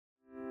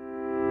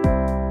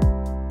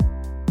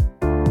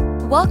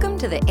Welcome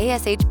to the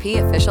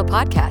ASHP Official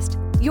Podcast,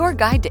 your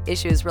guide to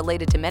issues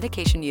related to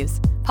medication use,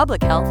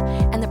 public health,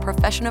 and the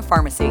profession of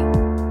pharmacy.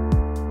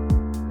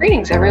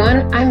 Greetings,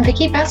 everyone. I'm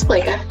Vicki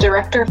Baspliga,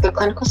 Director of the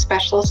Clinical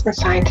Specialists and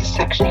Scientists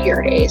section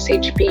here at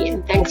ASHP,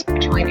 and thanks for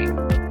joining.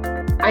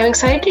 I'm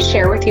excited to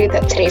share with you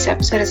that today's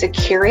episode is a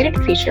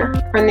curated feature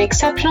from the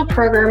exceptional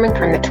programming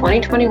from the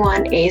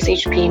 2021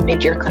 ASHP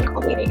Mid-Year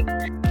Clinical Meeting.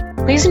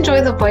 Please enjoy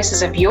the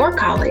voices of your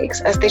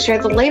colleagues as they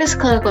share the latest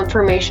clinical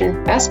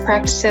information, best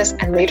practices,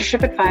 and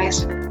leadership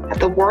advice at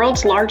the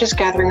world's largest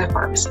gathering of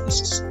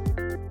pharmacists.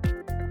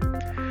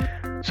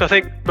 So I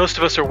think most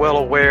of us are well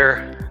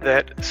aware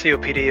that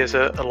COPD is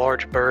a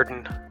large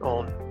burden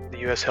on the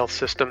U.S. health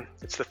system.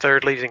 It's the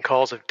third leading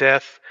cause of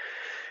death,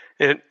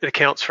 and it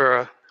accounts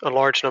for a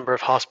large number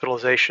of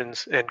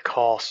hospitalizations and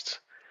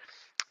costs.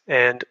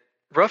 And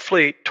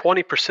roughly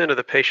 20% of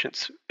the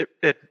patients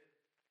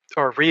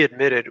are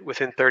readmitted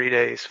within 30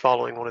 days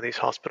following one of these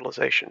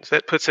hospitalizations.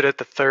 That puts it at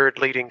the third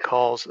leading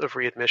cause of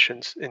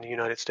readmissions in the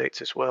United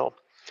States as well.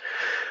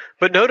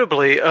 But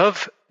notably,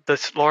 of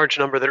this large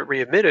number that are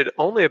readmitted,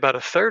 only about a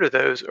third of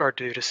those are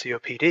due to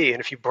COPD. And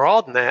if you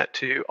broaden that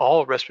to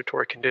all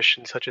respiratory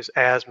conditions such as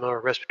asthma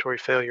or respiratory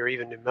failure or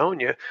even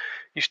pneumonia,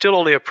 you still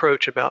only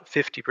approach about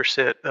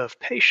 50% of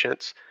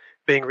patients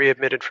being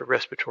readmitted for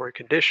respiratory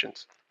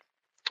conditions.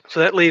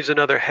 So that leaves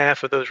another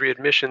half of those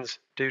readmissions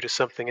due to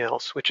something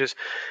else, which is,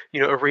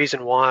 a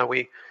reason why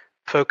we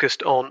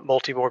focused on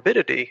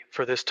multimorbidity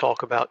for this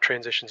talk about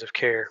transitions of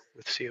care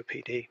with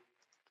COPD.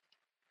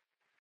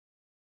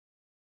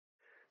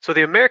 So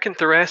the American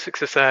Thoracic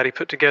Society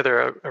put together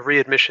a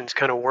readmissions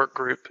kind of work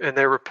group, and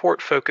their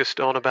report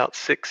focused on about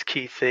 6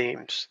 key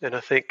themes. And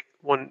I think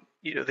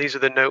these are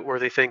the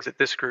noteworthy things that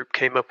this group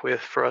came up with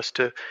for us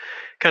to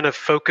kind of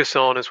focus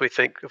on as we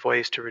think of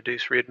ways to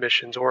reduce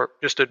readmissions or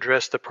just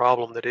address the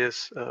problem that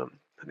is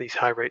these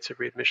high rates of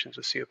readmissions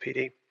with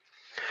COPD.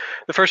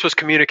 The first was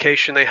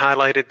communication. They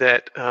highlighted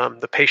that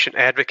the patient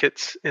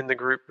advocates in the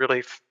group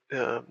really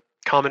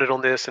commented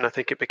on this, and I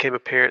think it became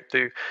apparent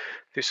through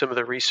some of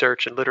the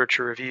research and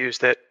literature reviews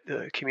that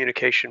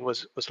communication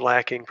was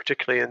lacking,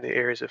 particularly in the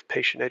areas of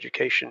patient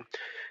education.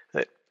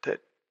 That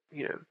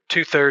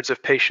 2/3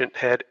 of patients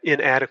had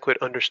inadequate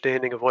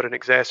understanding of what an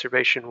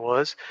exacerbation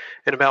was,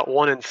 and about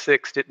 1 in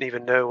 6 didn't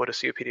even know what a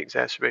COPD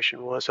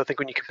exacerbation was. So I think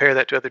when you compare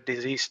that to other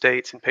disease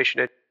states and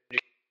patient education, you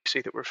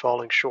see that we're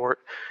falling short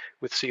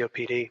with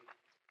COPD.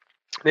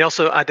 They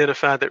also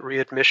identified that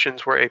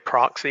readmissions were a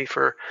proxy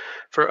for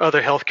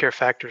other healthcare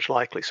factors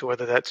likely. So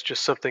whether that's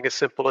just something as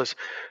simple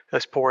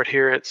as poor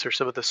adherence or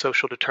some of the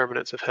social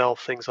determinants of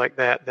health, things like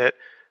that,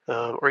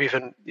 or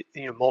even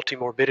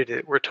multimorbidity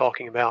that we're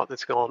talking about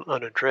that's gone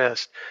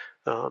unaddressed,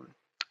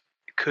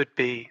 could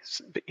be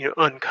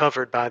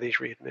uncovered by these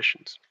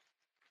readmissions.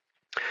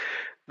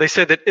 They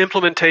said that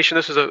implementation,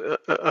 this was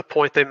a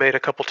point they made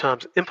a couple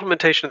times,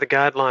 implementation of the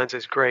guidelines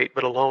is great,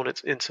 but alone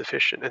it's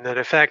insufficient. And that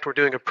in fact, we're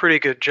doing a pretty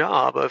good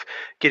job of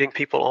getting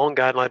people on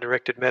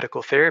guideline-directed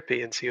medical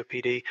therapy in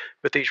COPD,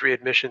 but these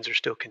readmissions are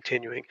still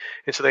continuing.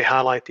 And so they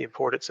highlight the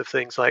importance of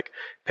things like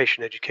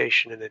patient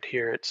education and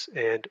adherence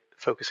and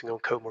focusing on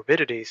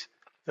comorbidities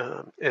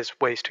as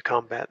ways to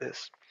combat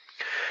this.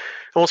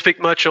 I won't speak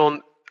much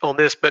on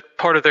this, but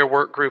part of their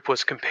work group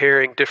was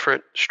comparing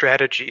different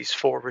strategies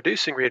for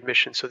reducing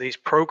readmission. So these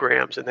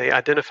programs, and they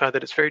identified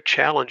that it's very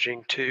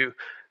challenging to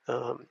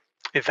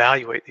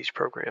evaluate these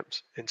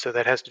programs. And so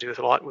that has to do with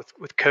a lot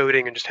with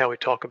coding and just how we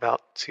talk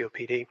about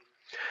COPD.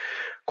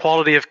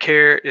 Quality of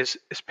care is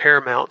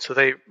paramount. So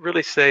they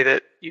really say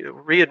that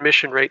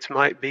readmission rates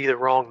might be the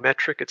wrong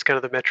metric. It's kind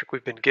of the metric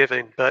we've been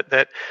given, but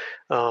that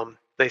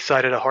they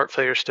cited a heart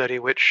failure study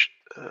which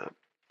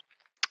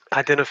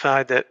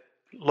identified that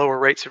lower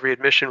rates of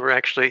readmission were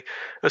actually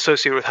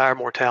associated with higher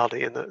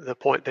mortality. And the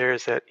point there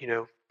is that,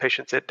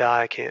 patients that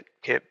die can't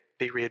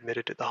be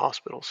readmitted to the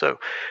hospital. So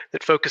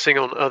that focusing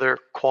on other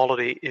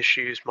quality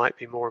issues might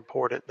be more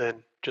important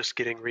than just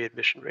getting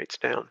readmission rates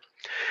down.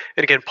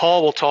 And again,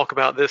 Paul will talk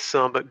about this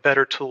some, but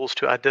better tools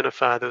to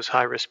identify those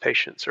high-risk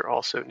patients are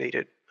also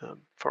needed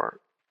for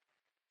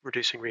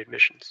reducing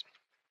readmissions.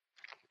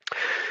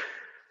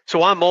 So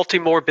why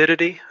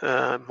multimorbidity?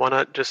 Why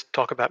not just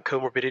talk about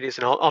comorbidities?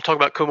 And I'll talk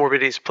about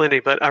comorbidities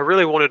plenty, but I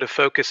really wanted to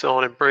focus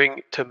on and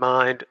bring to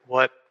mind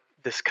what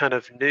this kind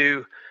of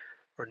new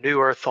or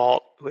newer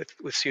thought with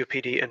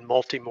COPD and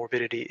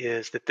multimorbidity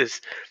is, that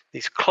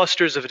these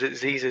clusters of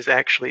diseases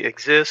actually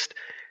exist,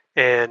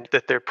 and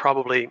that they're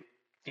probably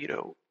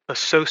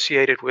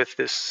associated with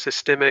this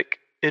systemic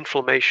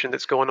inflammation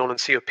that's going on in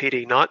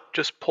COPD, not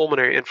just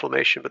pulmonary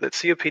inflammation, but that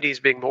COPD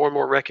is being more and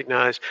more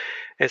recognized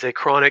as a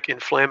chronic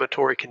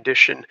inflammatory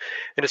condition,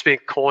 and it's being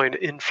coined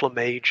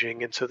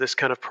inflammaging. And so this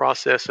kind of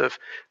process of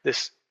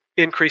this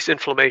increased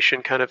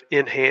inflammation kind of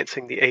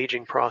enhancing the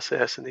aging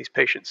process, and these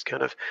patients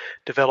kind of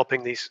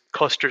developing these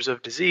clusters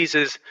of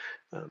diseases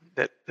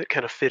that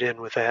kind of fit in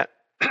with that.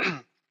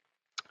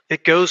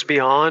 It goes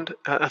beyond,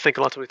 I think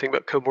a lot of times we think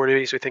about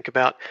comorbidities, we think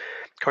about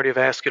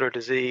cardiovascular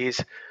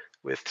disease,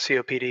 with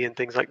COPD and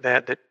things like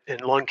that,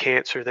 and lung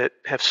cancer that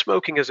have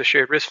smoking as a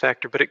shared risk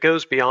factor, but it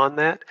goes beyond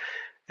that,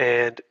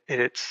 and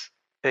it's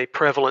a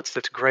prevalence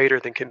that's greater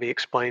than can be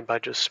explained by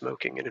just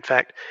smoking. And in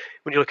fact,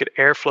 when you look at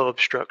airflow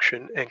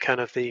obstruction and kind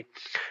of the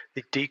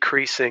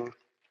decreasing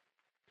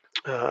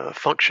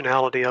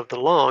functionality of the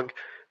lung,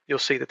 you'll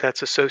see that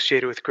that's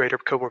associated with greater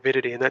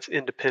comorbidity, and that's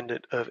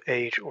independent of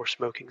age or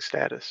smoking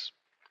status.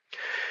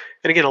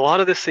 And again, a lot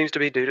of this seems to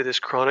be due to this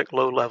chronic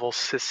low-level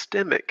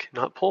systemic,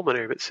 not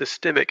pulmonary, but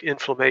systemic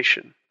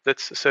inflammation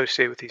that's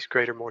associated with these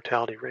greater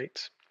mortality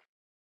rates.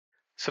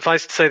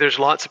 Suffice to say, there's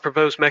lots of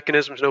proposed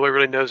mechanisms. Nobody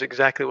really knows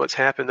exactly what's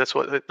happened. That's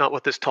not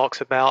what this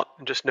talk's about.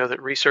 And just know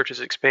that research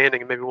is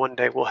expanding, and maybe one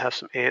day we'll have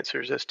some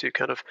answers as to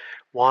kind of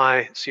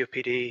why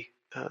COPD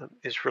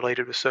is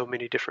related with so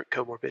many different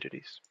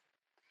comorbidities.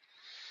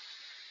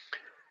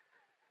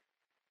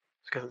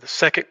 Kind of the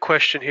second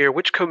question here,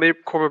 which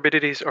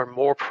comorbidities are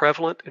more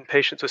prevalent in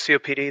patients with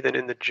COPD than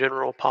in the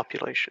general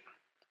population?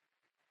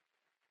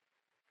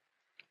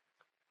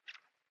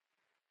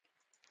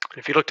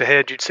 If you looked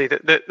ahead, you'd see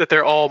that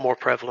they're all more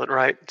prevalent,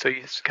 right? So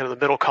you kind of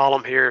the middle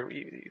column here,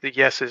 the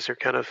yeses are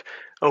kind of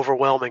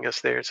overwhelming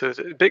us there. So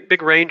there's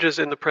big ranges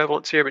in the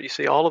prevalence here, but you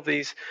see all of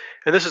these,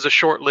 and this is a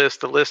short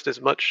list. The list is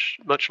much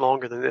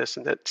longer than this,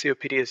 and that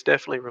COPD is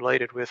definitely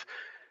related with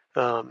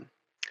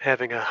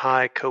having a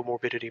high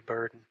comorbidity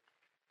burden.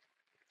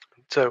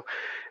 So,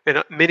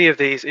 and many of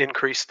these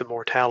increase the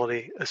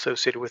mortality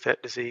associated with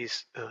that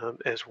disease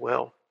as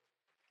well.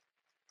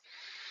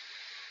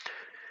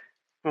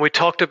 When we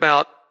talked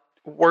about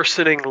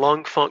worsening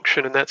lung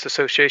function and that's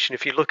association,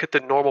 if you look at the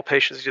normal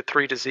patients, these are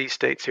three disease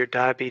states here: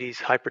 diabetes,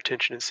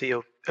 hypertension,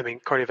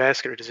 and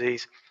cardiovascular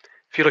disease.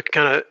 If you look at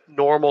kind of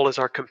normal as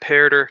our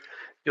comparator,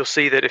 you'll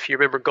see that if you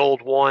remember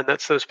GOLD 1,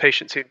 that's those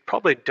patients who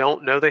probably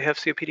don't know they have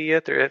COPD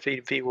yet. Their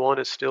FEV1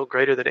 is still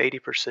greater than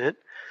 80%.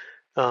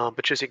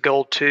 But you see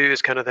GOLD 2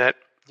 is kind of that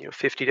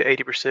 50 to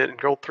 80%, and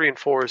GOLD 3 and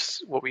 4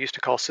 is what we used to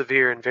call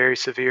severe and very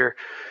severe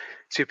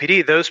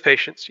COPD. Those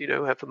patients,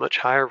 have a much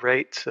higher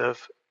rates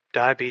of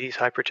diabetes,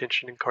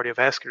 hypertension, and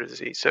cardiovascular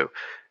disease. So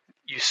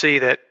you see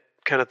that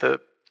kind of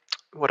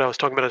what I was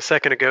talking about a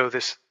second ago,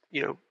 this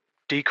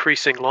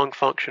decreasing lung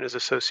function is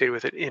associated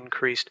with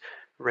increased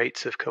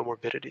rates of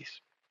comorbidities.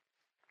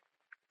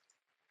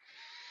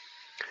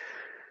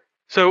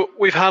 So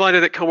we've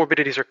highlighted that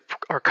comorbidities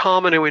are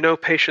common, and we know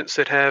patients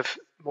that have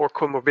more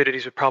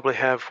comorbidities would probably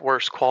have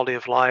worse quality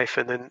of life,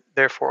 and then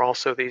therefore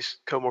also these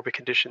comorbid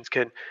conditions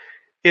can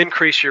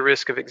increase your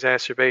risk of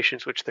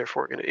exacerbations, which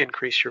therefore are going to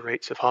increase your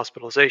rates of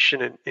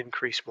hospitalization and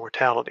increase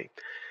mortality.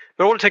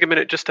 But I want to take a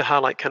minute just to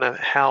highlight kind of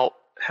how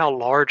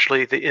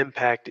largely the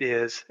impact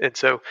is. And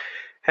so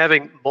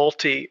having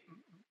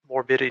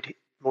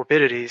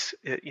morbidities,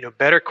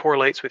 better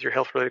correlates with your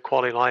health-related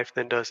quality of life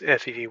than does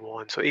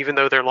FEV1. So even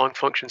though their lung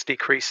function's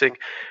decreasing,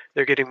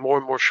 they're getting more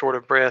and more short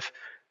of breath.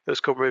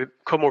 Those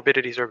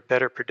comorbidities are a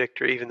better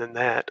predictor even than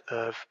that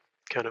of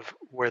kind of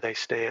where they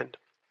stand.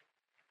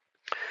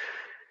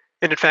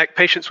 And in fact,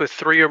 patients with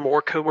 3 or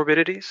more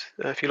comorbidities,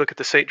 if you look at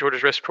the St.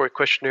 George's Respiratory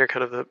Questionnaire,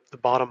 kind of the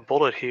bottom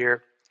bullet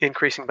here,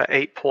 increasing by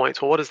 8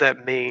 points. Well, what does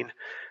that mean?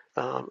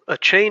 A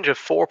change of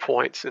 4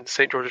 points in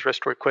St. George's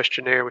Respiratory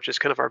Questionnaire, which is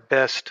kind of our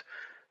best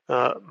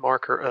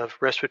marker of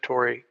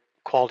respiratory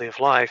quality of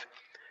life,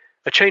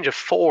 a change of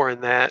 4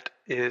 in that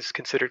is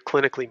considered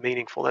clinically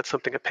meaningful. That's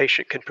something a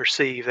patient can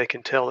perceive. They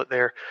can tell that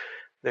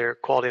their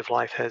quality of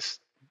life has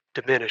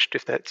diminished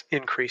if that's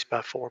increased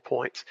by 4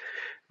 points.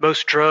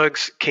 Most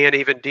drugs can't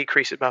even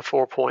decrease it by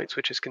 4 points,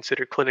 which is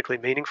considered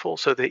clinically meaningful.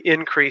 So the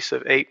increase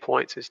of 8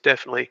 points is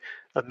definitely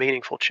a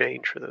meaningful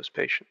change for those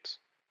patients.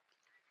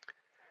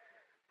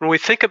 When we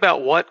think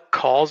about what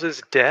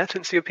causes death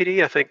in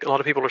COPD, I think a lot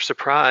of people are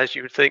surprised.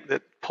 You would think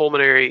that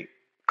pulmonary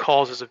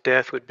causes of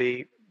death would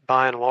be,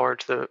 by and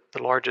large, the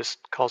largest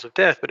cause of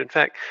death. But in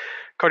fact,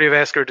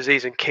 cardiovascular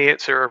disease and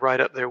cancer are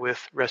right up there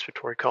with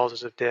respiratory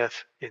causes of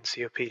death in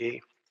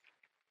COPD.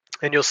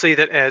 And you'll see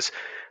that as,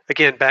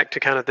 again, back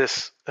to kind of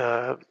this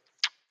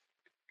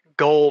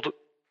GOLD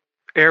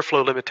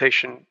airflow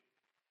limitation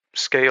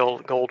scale,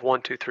 GOLD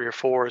 1, 2, 3, or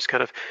 4 is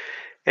kind of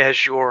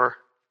as your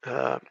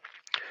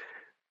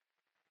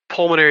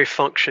pulmonary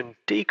function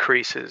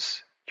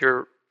decreases,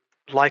 your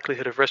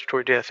likelihood of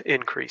respiratory death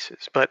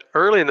increases. But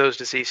early in those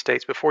disease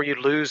states, before you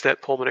lose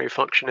that pulmonary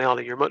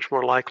functionality, you're much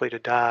more likely to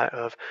die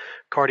of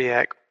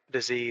cardiac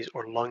disease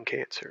or lung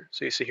cancer.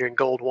 So you see here in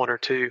GOLD 1 or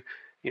 2,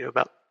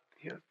 about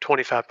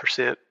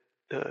 25%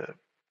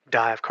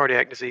 die of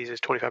cardiac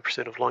diseases,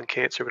 25% of lung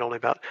cancer, but only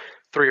about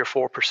 3 or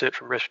 4%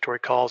 from respiratory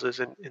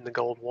causes in the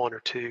GOLD 1 or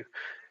 2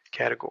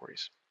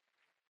 categories.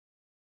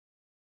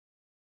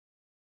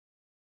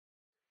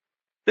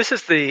 This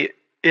is the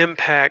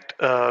impact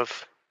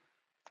of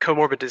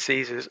comorbid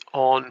diseases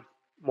on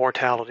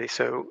mortality.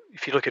 So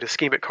if you look at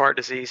ischemic heart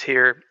disease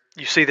here,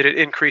 you see that it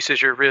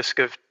increases your risk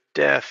of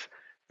death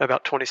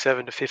about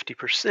 27 to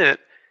 50%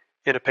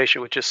 in a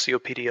patient with just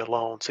COPD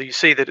alone. So you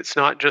see that it's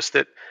not just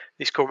that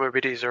these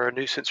comorbidities are a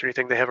nuisance or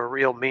anything, they have a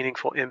real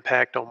meaningful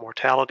impact on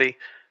mortality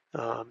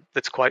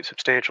that's quite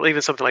substantial.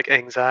 Even something like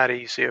anxiety,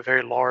 you see a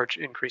very large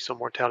increase in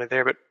mortality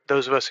there. But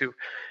those of us who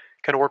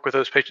kind of work with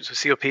those patients with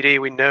COPD,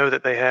 we know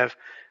that they have,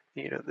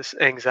 this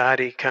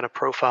anxiety kind of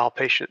profile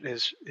patient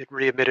it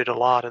readmitted a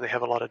lot, and they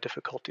have a lot of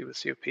difficulty with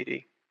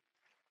COPD.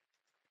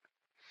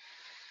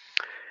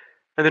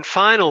 And then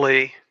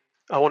finally,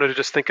 I wanted to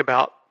just think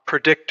about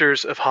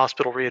predictors of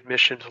hospital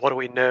readmissions. What do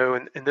we know?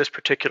 In this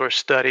particular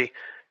study,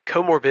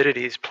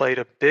 comorbidities played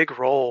a big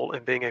role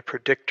in being a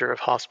predictor of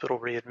hospital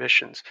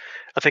readmissions.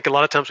 I think a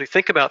lot of times we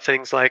think about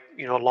things like,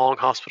 a long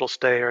hospital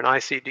stay or an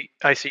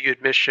ICU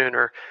admission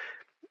or,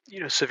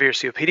 severe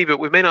COPD, but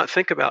we may not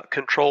think about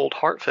controlled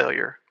heart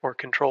failure or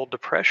controlled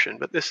depression.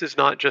 But this is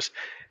not just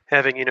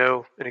having,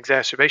 an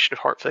exacerbation of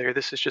heart failure.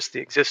 This is just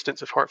the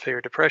existence of heart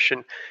failure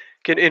depression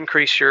can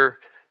increase your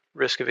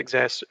risk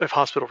of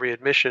hospital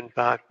readmission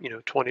by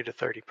 20 to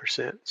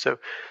 30%. So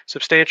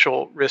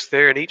substantial risk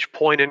there, and each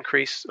point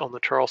increase on the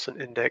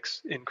Charlson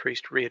Index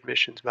increased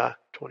readmissions by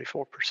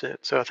 24%.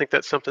 So I think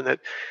that's something that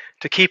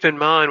to keep in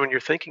mind when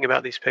you're thinking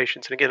about these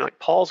patients. And again, like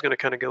Paul's going to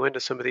kind of go into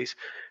some of these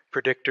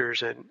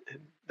predictors and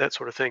that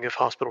sort of thing of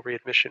hospital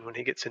readmission when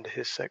he gets into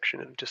his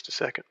section in just a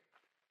second.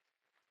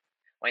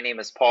 My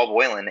name is Paul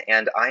Boylan,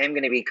 and I am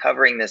going to be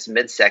covering this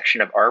midsection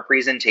of our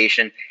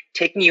presentation,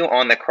 taking you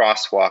on the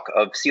crosswalk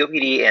of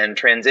COPD and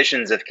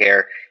transitions of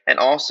care, and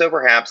also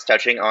perhaps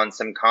touching on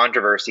some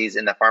controversies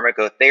in the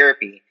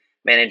pharmacotherapy,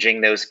 managing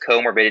those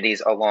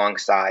comorbidities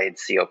alongside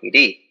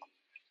COPD.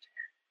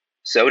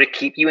 So to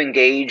keep you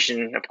engaged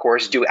and, of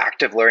course, do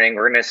active learning,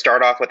 we're going to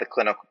start off with a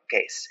clinical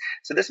case.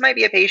 So this might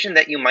be a patient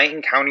that you might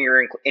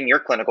encounter in your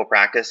clinical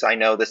practice. I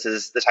know this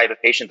is the type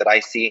of patient that I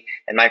see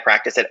in my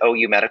practice at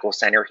OU Medical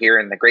Center here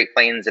in the Great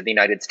Plains of the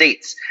United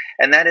States.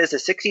 And that is a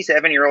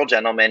 67-year-old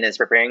gentleman is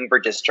preparing for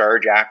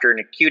discharge after an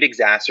acute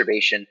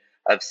exacerbation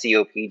of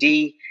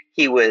COPD.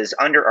 He was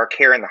under our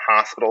care in the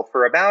hospital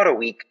for about a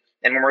week.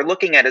 And when we're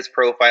looking at his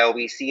profile,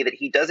 we see that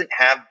he doesn't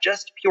have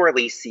just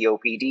purely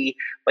COPD,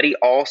 but he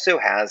also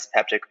has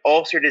peptic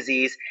ulcer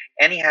disease,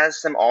 and he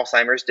has some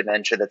Alzheimer's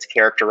dementia that's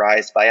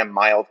characterized by a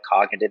mild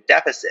cognitive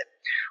deficit.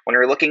 When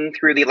we're looking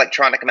through the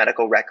electronic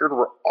medical record,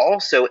 we're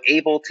also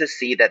able to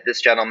see that this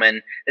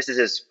gentleman, this is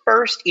his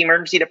first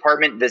emergency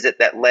department visit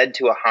that led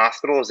to a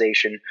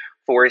hospitalization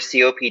for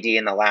COPD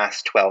in the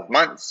last 12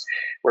 months.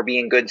 We're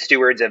being good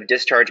stewards of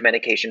discharge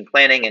medication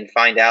planning and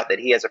find out that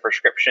he has a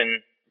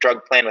prescription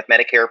drug plan with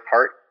Medicare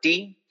Part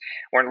D.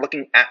 We're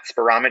looking at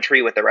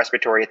spirometry with the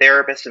respiratory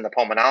therapist and the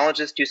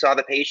pulmonologist who saw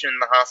the patient in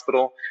the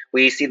hospital.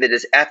 We see that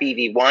his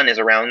FEV1 is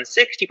around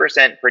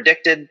 60%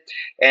 predicted,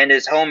 and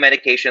his home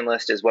medication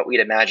list is what we'd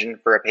imagine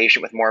for a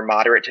patient with more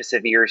moderate to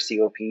severe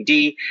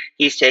COPD.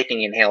 He's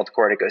taking inhaled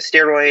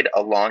corticosteroid,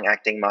 a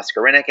long-acting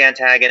muscarinic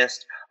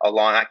antagonist, a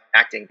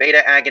long-acting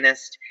beta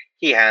agonist.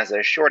 He has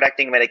a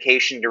short-acting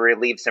medication to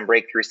relieve some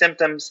breakthrough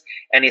symptoms,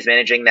 and he's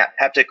managing that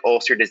peptic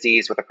ulcer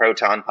disease with a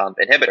proton pump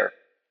inhibitor.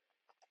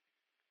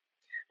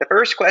 The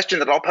first question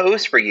that I'll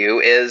pose for you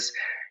is,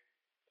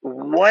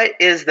 what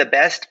is the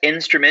best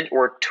instrument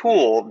or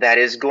tool that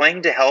is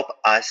going to help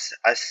us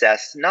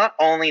assess not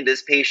only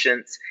this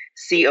patient's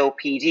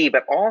COPD,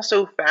 but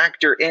also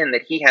factor in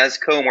that he has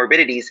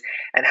comorbidities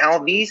and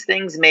how these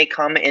things may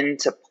come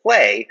into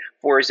play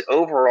for his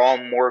overall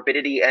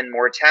morbidity and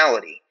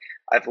mortality?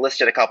 I've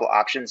listed a couple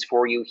options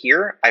for you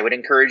here. I would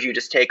encourage you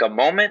just take a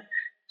moment,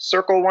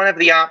 circle one of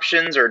the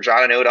options or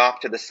jot a note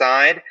off to the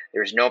side.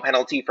 There's no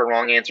penalty for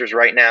wrong answers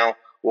right now.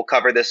 We'll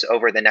cover this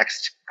over the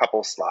next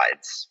couple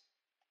slides.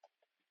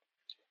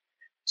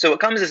 So it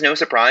comes as no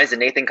surprise, and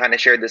Nathan kind of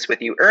shared this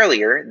with you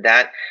earlier,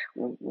 that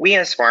we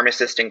as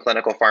pharmacists and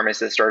clinical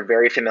pharmacists are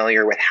very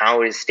familiar with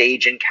how to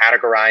stage and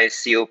categorize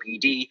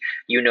COPD.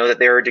 You know that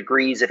there are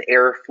degrees of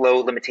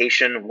airflow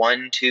limitation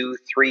 1, 2,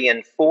 3,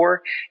 and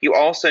 4. You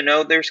also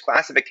know there's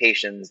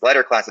classifications,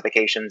 letter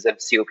classifications of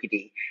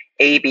COPD,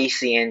 A, B,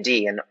 C, and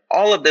D. And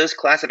all of those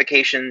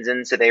classifications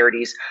and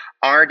severities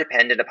are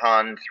dependent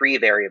upon 3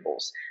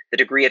 variables: the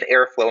degree of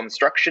airflow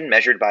obstruction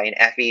measured by an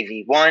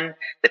FEV1,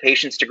 the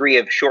patient's degree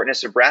of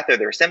shortness of breath or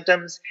their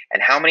symptoms,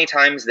 and how many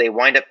times they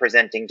wind up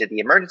presenting to the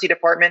emergency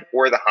department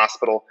or the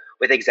hospital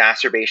with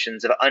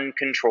exacerbations of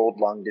uncontrolled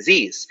lung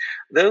disease.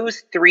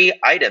 Those 3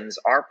 items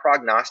are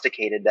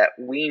prognosticated that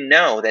we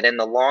know that in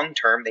the long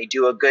term they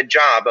do a good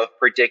job of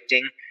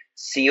predicting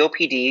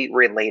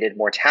COPD-related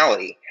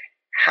mortality.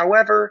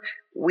 However,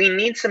 we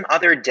need some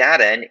other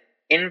data and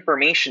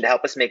information to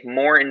help us make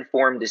more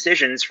informed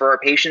decisions for our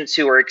patients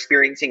who are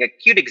experiencing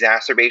acute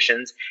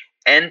exacerbations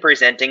and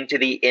presenting to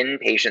the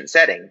inpatient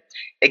setting.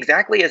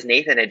 Exactly as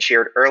Nathan had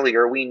shared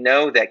earlier, we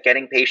know that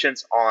getting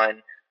patients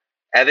on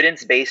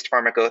evidence-based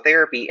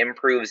pharmacotherapy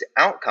improves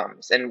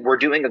outcomes, and we're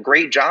doing a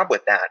great job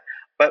with that.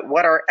 But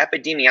what our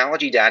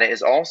epidemiology data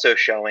is also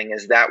showing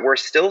is that we're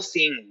still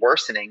seeing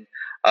worsening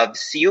of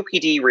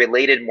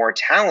COPD-related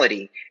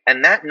mortality,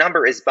 and that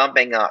number is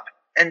bumping up.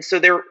 And so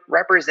there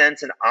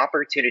represents an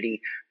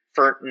opportunity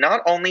for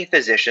not only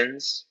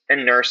physicians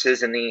and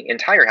nurses and the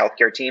entire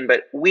healthcare team,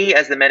 but we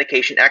as the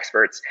medication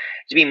experts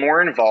to be more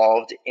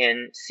involved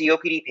in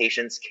COPD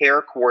patients'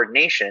 care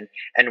coordination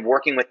and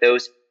working with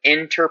those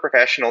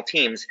interprofessional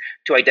teams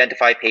to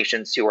identify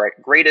patients who are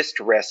at greatest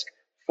risk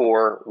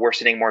for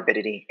worsening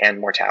morbidity and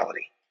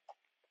mortality.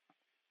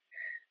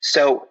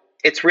 So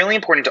it's really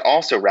important to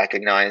also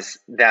recognize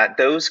that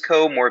those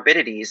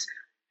comorbidities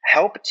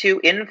help to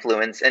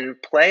influence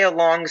and play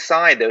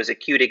alongside those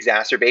acute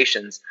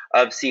exacerbations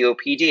of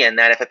COPD, and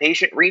that if a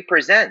patient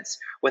represents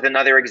with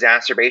another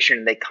exacerbation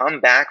and they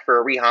come back for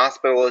a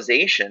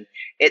rehospitalization,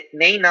 it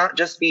may not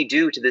just be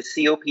due to the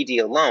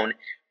COPD alone.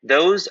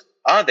 Those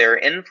other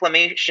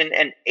inflammation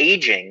and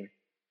aging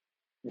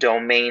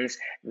domains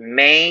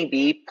may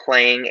be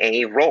playing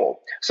a role.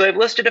 So I've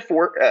listed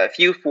a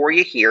few for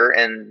you here,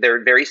 and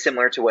they're very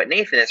similar to what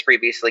Nathan has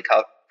previously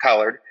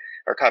covered.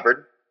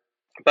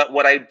 But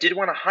what I did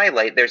want to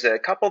highlight, there's a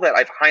couple that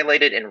I've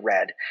highlighted in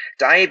red.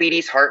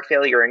 Diabetes, heart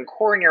failure, and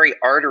coronary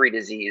artery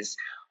disease.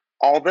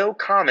 Although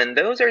common,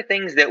 those are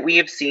things that we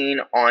have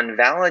seen on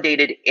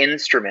validated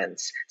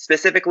instruments,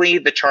 specifically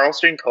the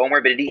Charleston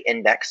Comorbidity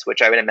Index,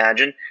 which I would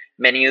imagine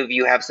many of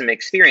you have some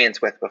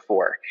experience with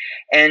before.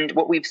 And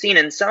what we've seen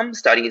in some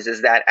studies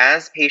is that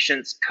as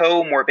patients'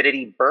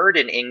 comorbidity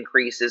burden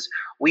increases,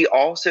 we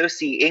also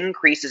see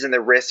increases in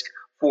the risk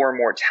for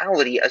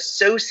mortality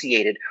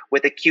associated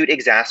with acute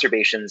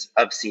exacerbations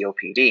of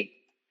COPD.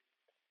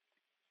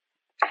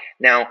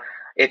 Now,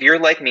 if you're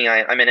like me,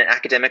 I'm in an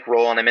academic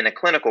role and I'm in a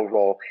clinical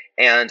role,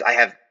 and I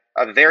have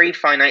a very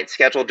finite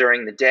schedule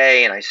during the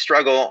day, and I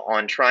struggle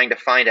on trying to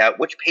find out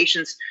which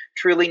patients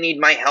truly need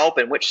my help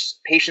and which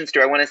patients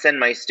do I want to send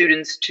my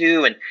students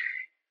to. And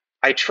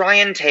I try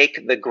and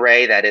take the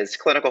gray that is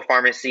clinical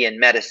pharmacy and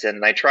medicine,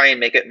 and I try and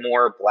make it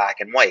more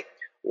black and white.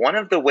 One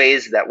of the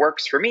ways that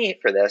works for me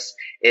for this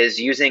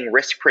is using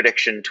risk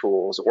prediction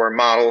tools or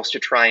models to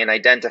try and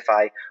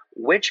identify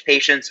which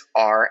patients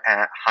are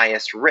at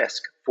highest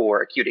risk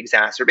for acute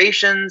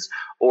exacerbations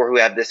or who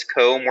have this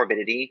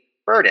comorbidity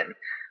burden.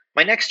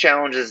 My next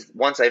challenge is,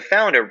 once I've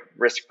found a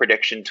risk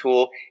prediction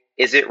tool,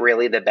 is it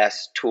really the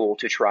best tool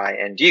to try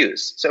and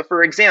use? So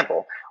for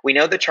example, we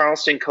know the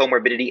Charleston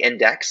Comorbidity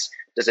Index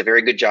does a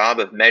very good job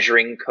of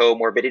measuring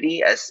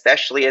comorbidity,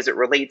 especially as it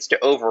relates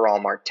to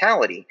overall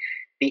mortality.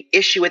 The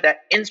issue with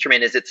that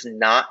instrument is it's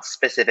not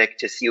specific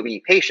to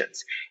COPD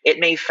patients. It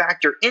may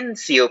factor in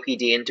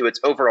COPD into its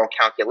overall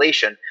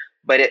calculation,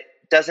 but it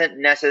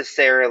doesn't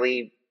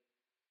necessarily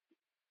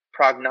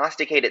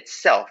prognosticate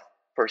itself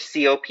for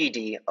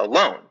COPD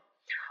alone.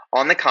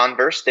 On the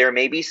converse, there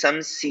may be some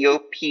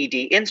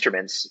COPD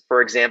instruments,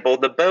 for example,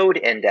 the BODE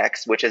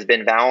index, which has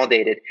been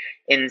validated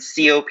in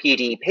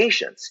COPD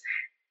patients.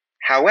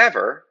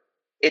 However,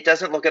 it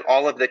doesn't look at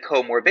all of the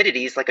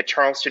comorbidities like a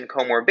Charleston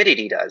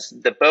comorbidity does.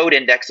 The BODE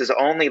index is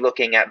only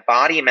looking at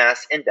body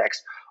mass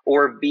index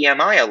or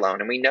BMI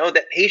alone, and we know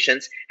that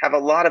patients have a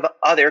lot of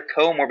other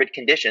comorbid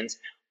conditions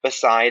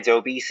besides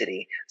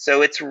obesity.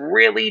 So it's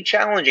really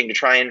challenging to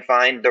try and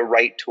find the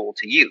right tool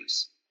to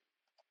use.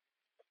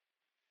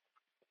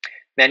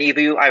 Many of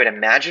you, I would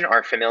imagine,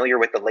 are familiar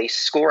with the LACE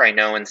score. I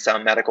know in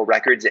some medical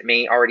records it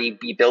may already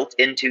be built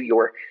into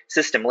your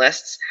system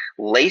lists.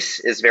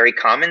 LACE is very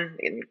common.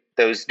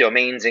 Those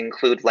domains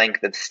include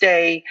length of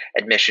stay,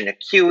 admission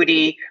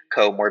acuity,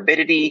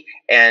 comorbidity,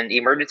 and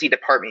emergency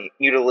department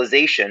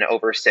utilization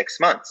over 6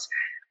 months.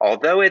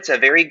 Although it's a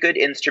very good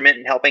instrument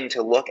in helping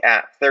to look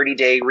at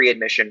 30-day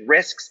readmission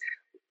risks,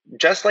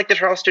 just like the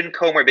Charleston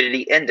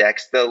Comorbidity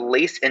Index, the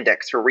LACE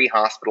index for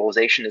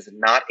rehospitalization is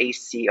not a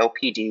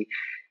COPD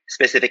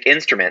specific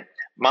instrument.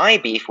 My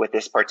beef with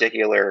this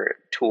particular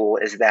tool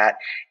is that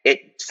it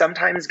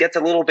sometimes gets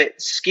a little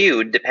bit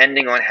skewed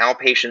depending on how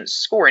patients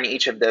score in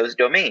each of those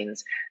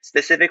domains,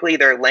 specifically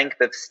their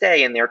length of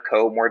stay and their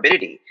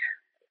comorbidity.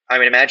 I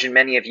would imagine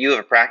many of you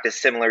have a practice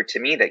similar to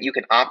me that you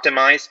can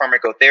optimize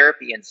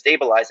pharmacotherapy and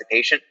stabilize a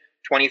patient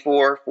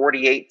 24,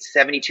 48,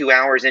 72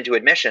 hours into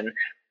admission,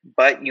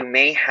 but you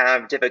may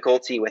have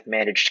difficulty with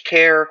managed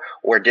care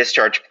or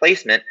discharge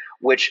placement,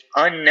 which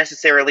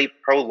unnecessarily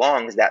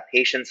prolongs that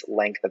patient's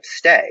length of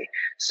stay.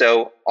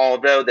 So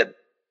although the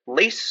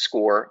LACE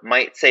score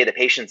might say the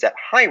patient's at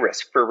high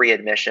risk for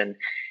readmission,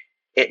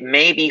 it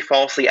may be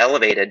falsely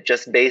elevated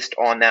just based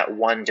on that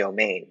one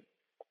domain.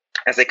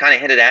 As I kind of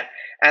hinted at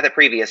the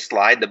previous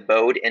slide, the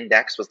BODE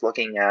index was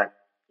looking at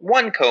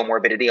one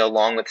comorbidity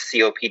along with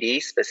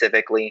COPD,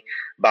 specifically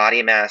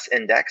body mass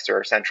index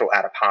or central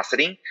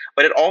adiposity,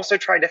 but it also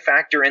tried to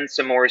factor in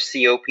some more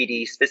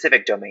COPD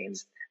specific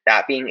domains,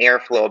 that being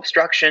airflow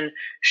obstruction,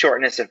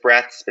 shortness of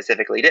breath,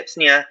 specifically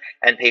dyspnea,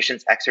 and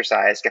patient's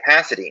exercise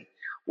capacity.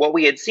 What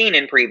we had seen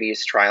in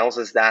previous trials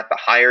is that the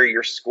higher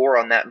your score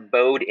on that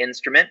BODE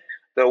instrument,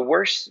 the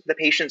worse the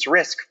patient's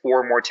risk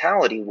for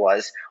mortality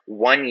was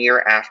 1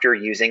 year after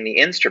using the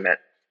instrument.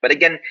 But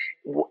again,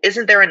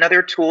 isn't there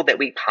another tool that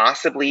we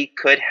possibly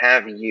could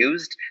have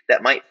used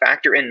that might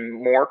factor in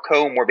more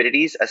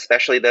comorbidities,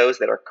 especially those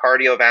that are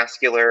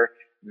cardiovascular,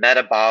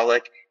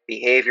 metabolic,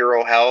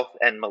 behavioral health,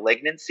 and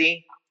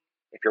malignancy?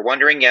 If you're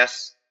wondering,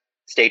 yes,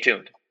 stay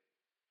tuned.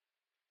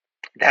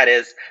 That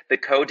is the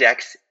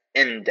Codex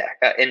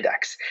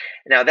index.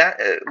 Now, that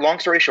long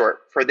story short,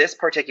 for this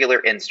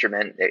particular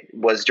instrument, it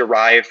was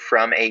derived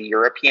from a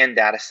European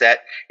data set.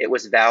 It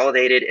was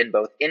validated in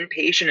both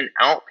inpatient and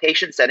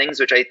outpatient settings,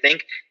 which I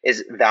think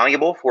is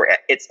valuable for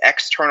its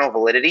external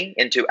validity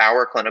into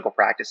our clinical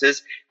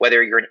practices,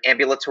 whether you're an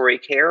ambulatory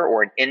care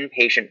or an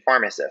inpatient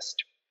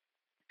pharmacist.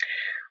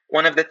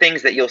 One of the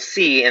things that you'll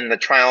see in the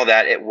trial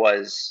that it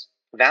was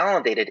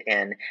validated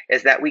in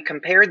is that we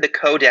compared the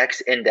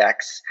Codex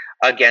index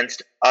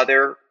against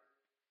other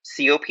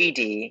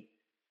COPD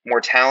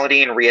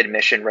mortality and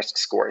readmission risk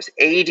scores,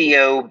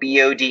 ADO,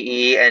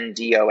 BODE, and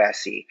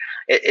DOSE.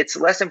 It's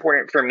less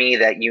important for me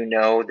that you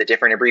know the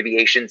different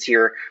abbreviations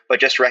here, but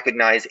just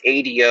recognize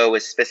ADO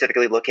is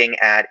specifically looking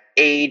at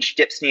age,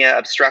 dyspnea,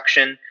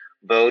 obstruction.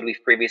 BODE,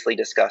 we've previously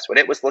discussed what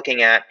it was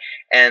looking at,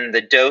 and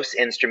the DOSE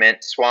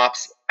instrument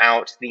swaps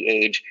out the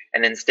age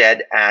and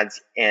instead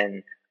adds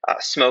in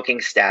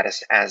smoking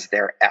status as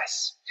their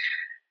S.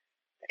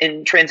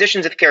 In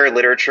transitions of care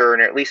literature,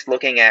 and at least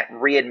looking at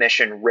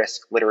readmission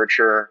risk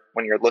literature,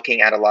 when you're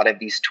looking at a lot of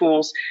these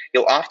tools,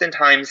 you'll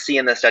oftentimes see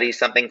in the study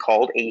something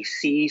called a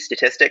C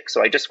statistic.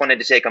 So I just wanted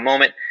to take a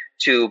moment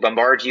to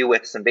bombard you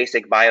with some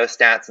basic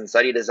biostats and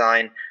study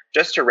design,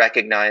 just to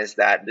recognize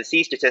that the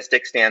C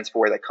statistic stands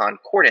for the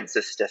concordance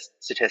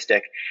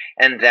statistic,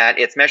 and that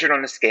it's measured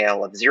on a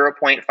scale of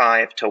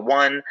 0.5 to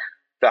 1.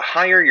 The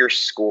higher your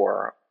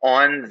score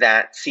on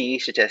that C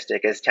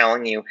statistic is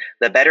telling you,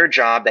 the better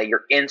job that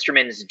your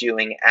instrument is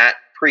doing at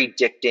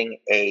predicting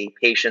a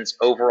patient's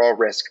overall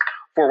risk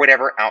for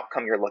whatever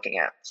outcome you're looking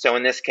at. So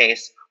in this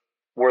case,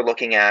 we're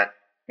looking at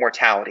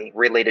mortality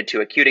related to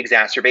acute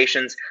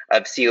exacerbations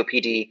of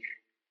COPD,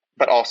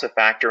 but also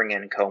factoring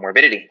in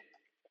comorbidity.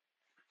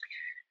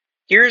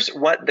 Here's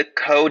what the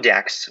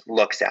Codex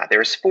looks at.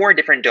 There's 4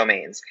 different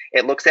domains.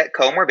 It looks at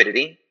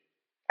comorbidity,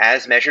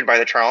 as measured by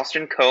the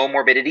Charleston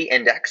Comorbidity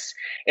Index.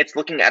 It's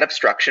looking at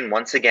obstruction,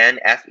 once again,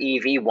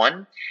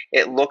 FEV1.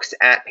 It looks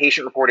at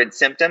patient-reported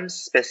symptoms,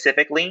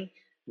 specifically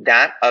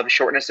that of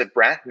shortness of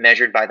breath,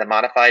 measured by the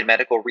Modified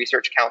Medical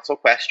Research Council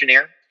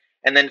questionnaire.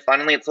 And then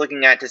finally, it's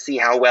looking at to see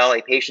how well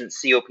a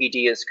patient's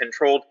COPD is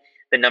controlled,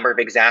 the number of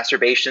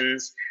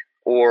exacerbations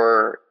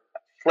or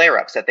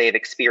flare-ups that they've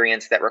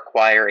experienced that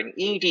require an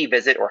ED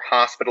visit or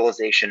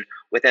hospitalization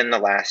within the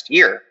last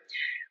year.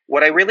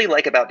 What I really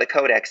like about the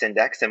Codex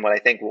Index, and what I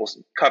think we'll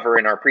cover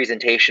in our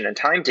presentation and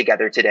time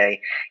together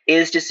today,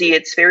 is to see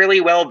it's fairly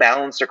well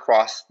balanced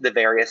across the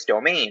various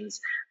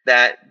domains,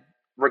 that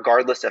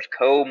regardless of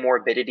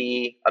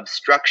comorbidity,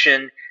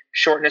 obstruction,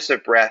 shortness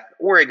of breath,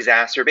 or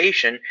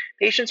exacerbation,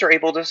 patients are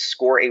able to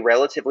score a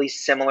relatively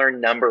similar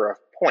number of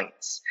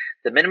points.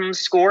 The minimum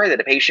score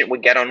that a patient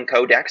would get on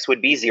Codex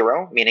would be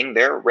 0, meaning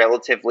there are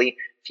relatively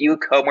few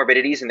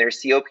comorbidities and their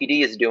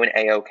COPD is doing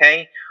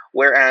A-OK,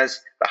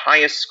 whereas the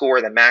highest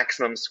score, the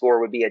maximum score,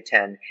 would be a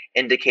 10,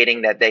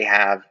 indicating that they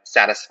have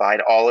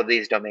satisfied all of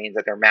these domains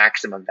at their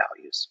maximum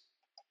values.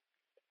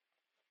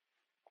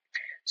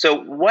 So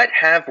what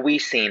have we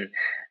seen?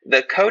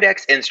 The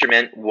Codex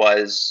instrument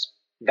was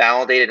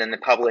validated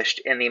and published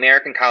in the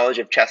American College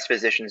of Chest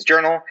Physicians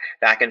Journal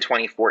back in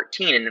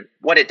 2014. And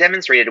what it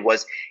demonstrated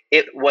was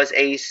it was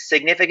a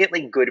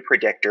significantly good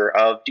predictor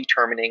of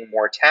determining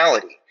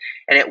mortality.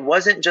 And it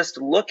wasn't just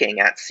looking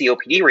at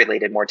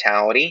COPD-related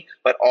mortality,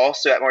 but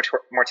also at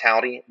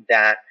mortality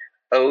that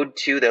owed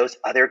to those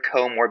other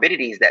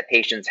comorbidities that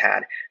patients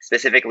had,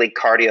 specifically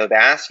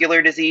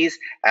cardiovascular disease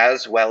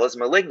as well as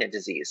malignant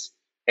disease.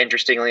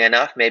 Interestingly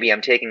enough, maybe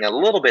I'm taking a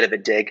little bit of a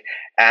dig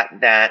at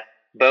that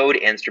BODE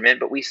instrument,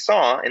 but we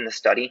saw in the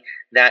study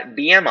that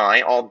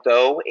BMI,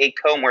 although a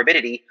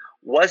comorbidity,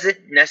 wasn't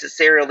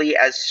necessarily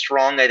as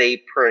strong of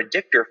a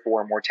predictor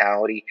for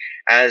mortality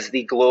as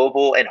the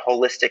global and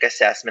holistic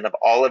assessment of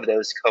all of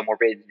those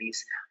comorbidities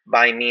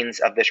by means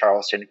of the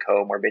Charleston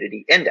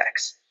Comorbidity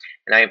Index.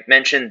 And I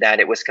mentioned that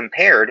it was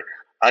compared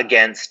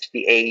against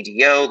the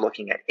ADO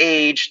looking at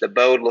age, the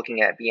BODE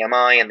looking at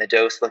BMI, and the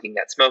DOSE looking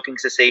at smoking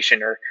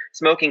cessation or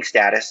smoking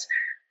status.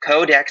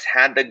 Codex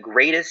had the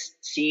greatest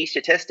C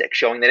statistic,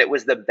 showing that it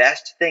was the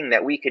best thing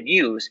that we could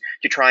use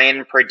to try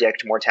and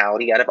predict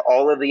mortality out of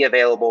all of the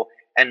available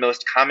and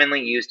most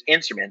commonly used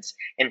instruments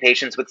in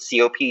patients with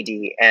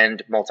COPD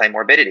and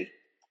multimorbidity.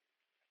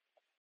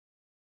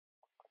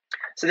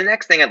 So the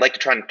next thing I'd like to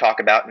try and talk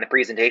about in the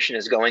presentation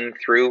is going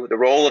through the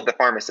role of the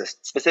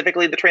pharmacist,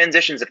 specifically the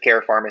transitions of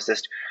care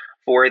pharmacist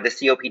for the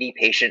COPD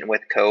patient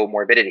with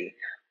comorbidity.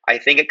 I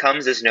think it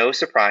comes as no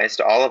surprise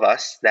to all of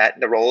us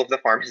that the role of the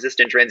pharmacist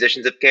in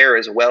transitions of care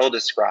is well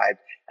described,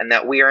 and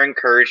that we are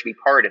encouraged to be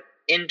part of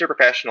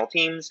interprofessional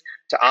teams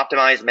to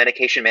optimize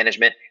medication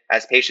management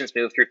as patients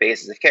move through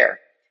phases of care.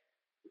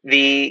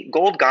 The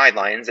GOLD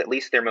guidelines, at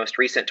least their most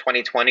recent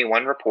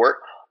 2021 report,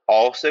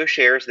 also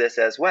shares this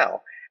as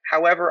well.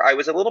 However, I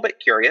was a little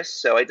bit curious,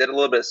 so I did a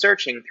little bit of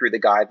searching through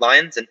the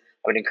guidelines, and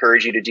I would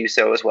encourage you to do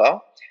so as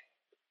well.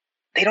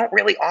 They don't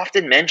really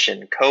often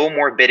mention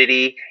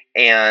comorbidity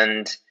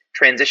and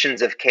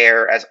transitions of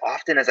care as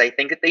often as I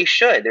think that they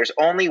should. There's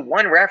only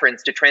one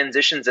reference to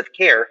transitions of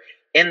care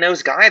in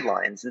those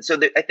guidelines. And so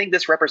I think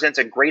this represents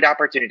a great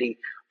opportunity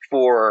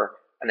for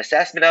an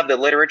assessment of the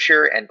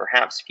literature and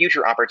perhaps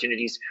future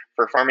opportunities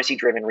for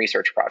pharmacy-driven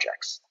research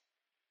projects.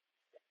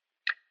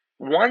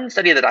 One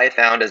study that I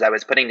found as I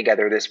was putting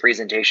together this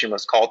presentation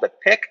was called the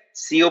PIC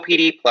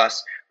COPD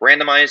Plus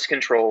Randomized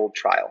Controlled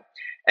Trial.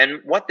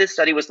 And what this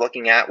study was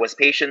looking at was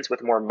patients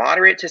with more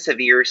moderate to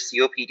severe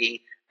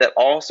COPD that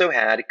also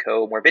had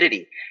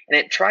comorbidity. And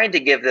it tried to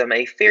give them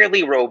a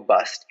fairly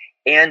robust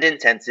and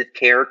intensive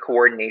care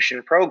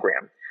coordination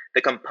program.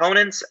 The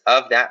components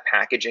of that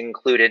package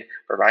included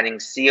providing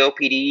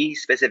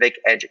COPD-specific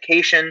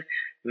education,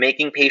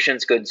 making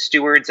patients good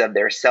stewards of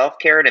their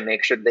self-care to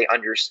make sure that they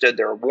understood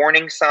their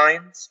warning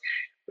signs.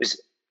 It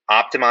was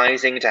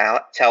optimizing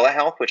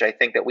telehealth, which I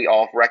think that we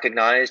all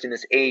recognized in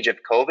this age of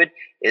COVID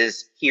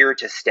is here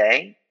to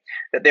stay.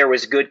 That there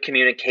was good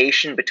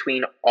communication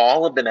between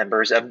all of the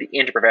members of the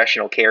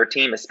interprofessional care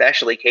team,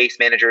 especially case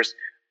managers,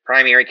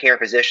 primary care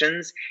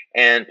physicians,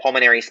 and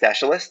pulmonary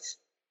specialists.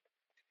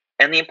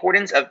 And the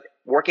importance of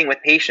working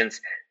with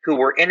patients who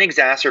were in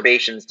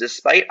exacerbations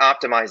despite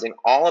optimizing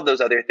all of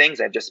those other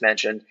things I've just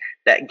mentioned,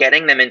 that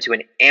getting them into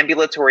an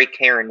ambulatory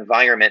care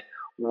environment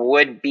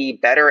would be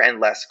better and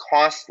less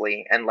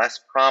costly and less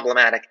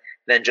problematic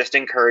than just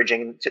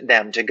encouraging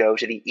them to go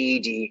to the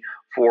ED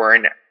for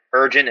an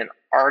urgent and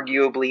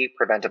arguably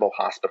preventable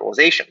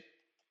hospitalization.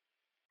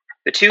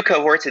 The two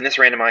cohorts in this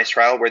randomized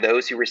trial were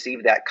those who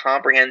received that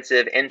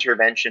comprehensive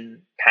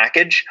intervention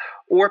package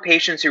or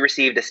patients who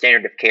received a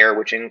standard of care,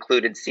 which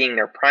included seeing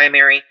their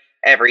primary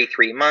every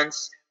 3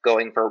 months,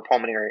 going for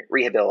pulmonary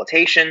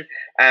rehabilitation,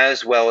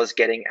 as well as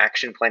getting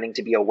action planning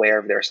to be aware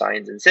of their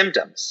signs and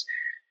symptoms.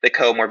 The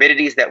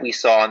comorbidities that we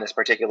saw in this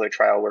particular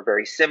trial were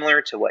very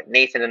similar to what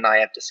Nathan and I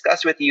have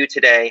discussed with you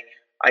today.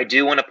 I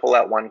do want to pull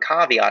out one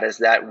caveat, is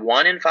that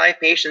 1 in 5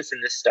 patients in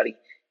this study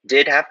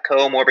did have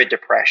comorbid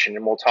depression,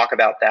 and we'll talk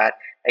about that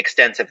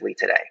extensively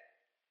today.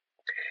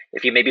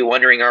 If you may be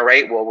wondering, all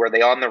right, well, were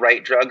they on the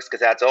right drugs? Because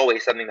that's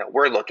always something that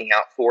we're looking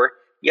out for.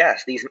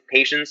 Yes, these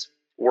patients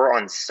were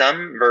on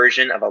some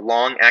version of a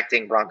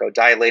long-acting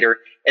bronchodilator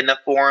in the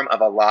form of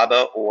a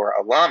LABA or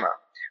a LAMA.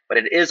 But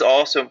it is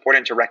also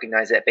important to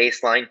recognize at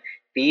baseline,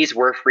 these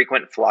were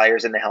frequent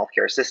flyers in the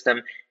healthcare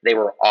system. They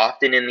were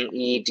often in the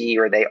ED,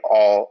 or they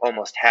all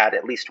almost had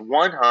at least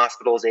one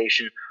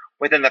hospitalization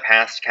within the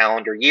past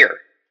calendar year.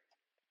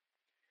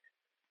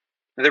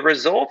 The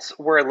results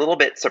were a little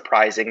bit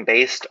surprising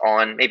based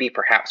on maybe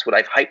perhaps what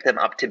I've hyped them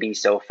up to be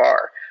so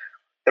far.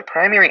 The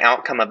primary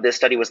outcome of this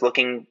study was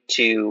looking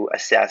to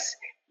assess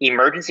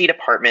emergency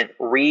department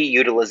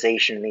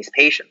reutilization in these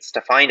patients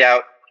to find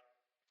out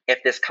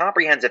if this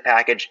comprehensive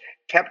package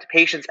kept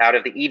patients out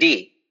of the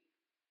ED.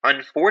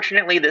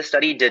 Unfortunately, this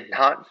study did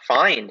not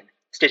find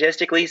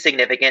statistically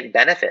significant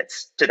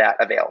benefits to that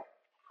avail.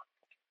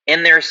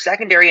 In their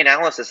secondary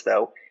analysis,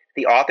 though,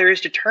 the authors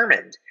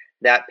determined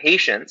that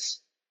patients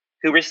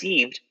who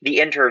received the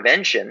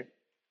intervention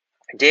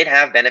did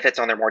have benefits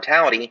on their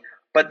mortality,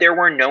 but there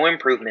were no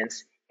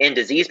improvements in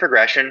disease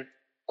progression,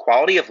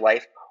 quality of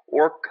life,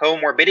 or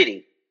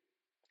comorbidity.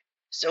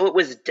 So it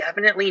was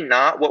definitely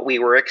not what we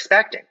were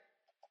expecting.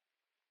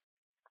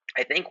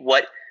 I think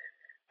what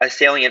a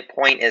salient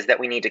point is that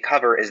we need to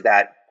cover is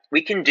that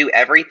we can do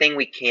everything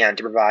we can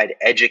to provide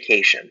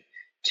education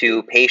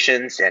to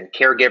patients and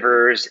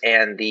caregivers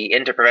and the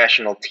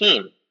interprofessional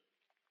team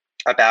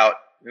about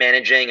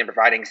managing and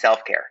providing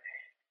self-care.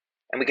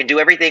 And we can do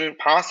everything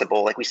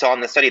possible, like we saw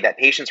in the study, that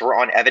patients were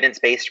on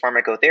evidence-based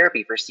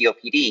pharmacotherapy for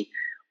COPD,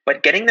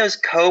 but getting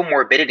those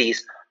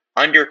comorbidities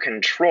under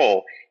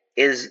control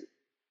is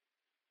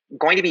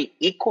going to be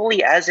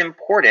equally as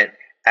important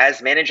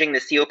as managing the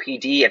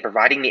COPD and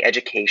providing the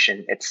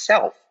education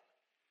itself.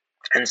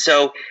 And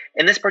so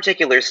in this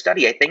particular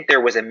study, I think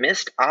there was a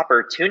missed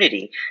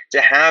opportunity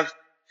to have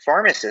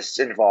pharmacists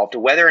involved,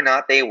 whether or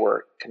not they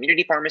were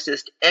community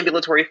pharmacist,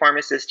 ambulatory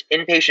pharmacist,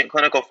 inpatient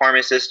clinical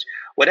pharmacist,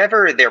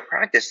 whatever their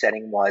practice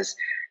setting was,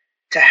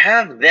 to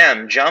have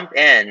them jump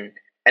in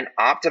and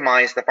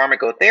optimize the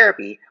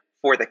pharmacotherapy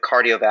for the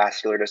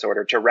cardiovascular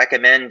disorder, to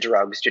recommend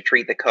drugs to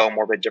treat the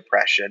comorbid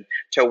depression,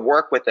 to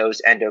work with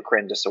those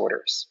endocrine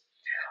disorders.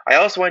 I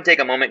also want to take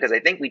a moment because I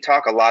think we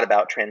talk a lot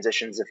about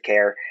transitions of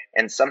care,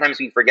 and sometimes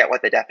we forget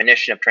what the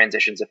definition of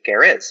transitions of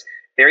care is.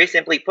 Very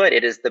simply put,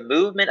 it is the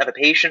movement of a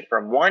patient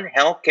from one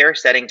healthcare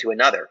setting to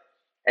another.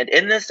 And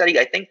in this study,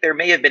 I think there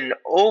may have been an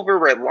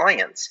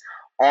over-reliance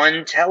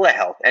on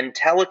telehealth and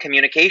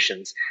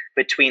telecommunications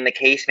between the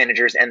case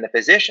managers and the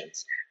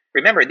physicians.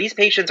 Remember, these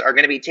patients are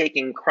going to be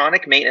taking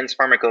chronic maintenance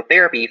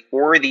pharmacotherapy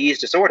for these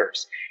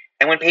disorders.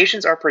 And when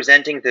patients are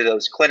presenting to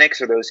those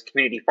clinics or those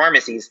community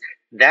pharmacies,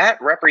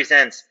 that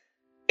represents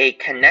a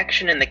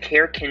connection in the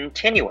care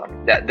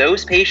continuum, that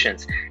those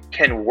patients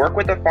can work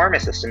with the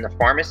pharmacist and the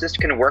pharmacist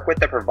can work with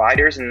the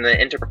providers and the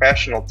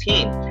interprofessional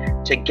team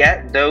to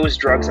get those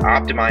drugs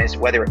optimized,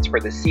 whether it's for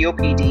the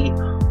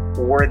COPD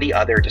or the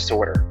other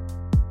disorder.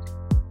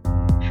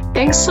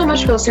 Thanks so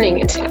much for listening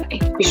in today.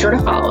 Be sure to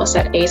follow us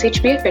at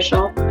ASHP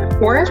Official,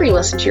 wherever you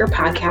listen to your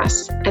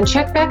podcasts, and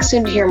check back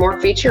soon to hear more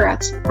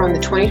featurettes from the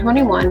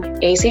 2021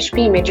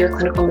 ASHP Mid-Year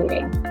Clinical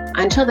Meeting.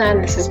 Until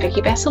then, this is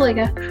Vicki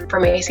Basiliga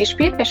from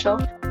ASHP Official,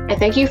 and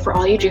thank you for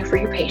all you do for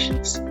your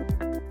patients.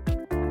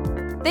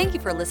 Thank you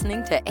for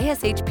listening to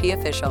ASHP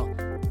Official,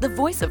 the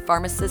voice of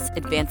pharmacists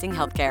advancing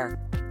healthcare.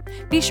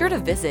 Be sure to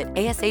visit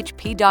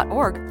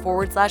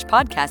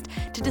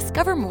ashp.org/podcast to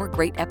discover more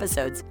great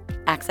episodes,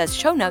 access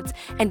show notes,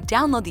 and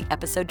download the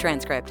episode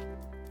transcript.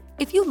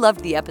 If you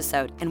loved the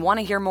episode and want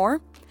to hear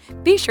more,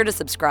 be sure to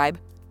subscribe,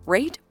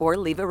 rate, or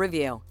leave a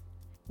review.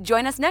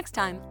 Join us next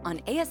time on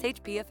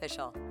ASHP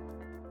Official.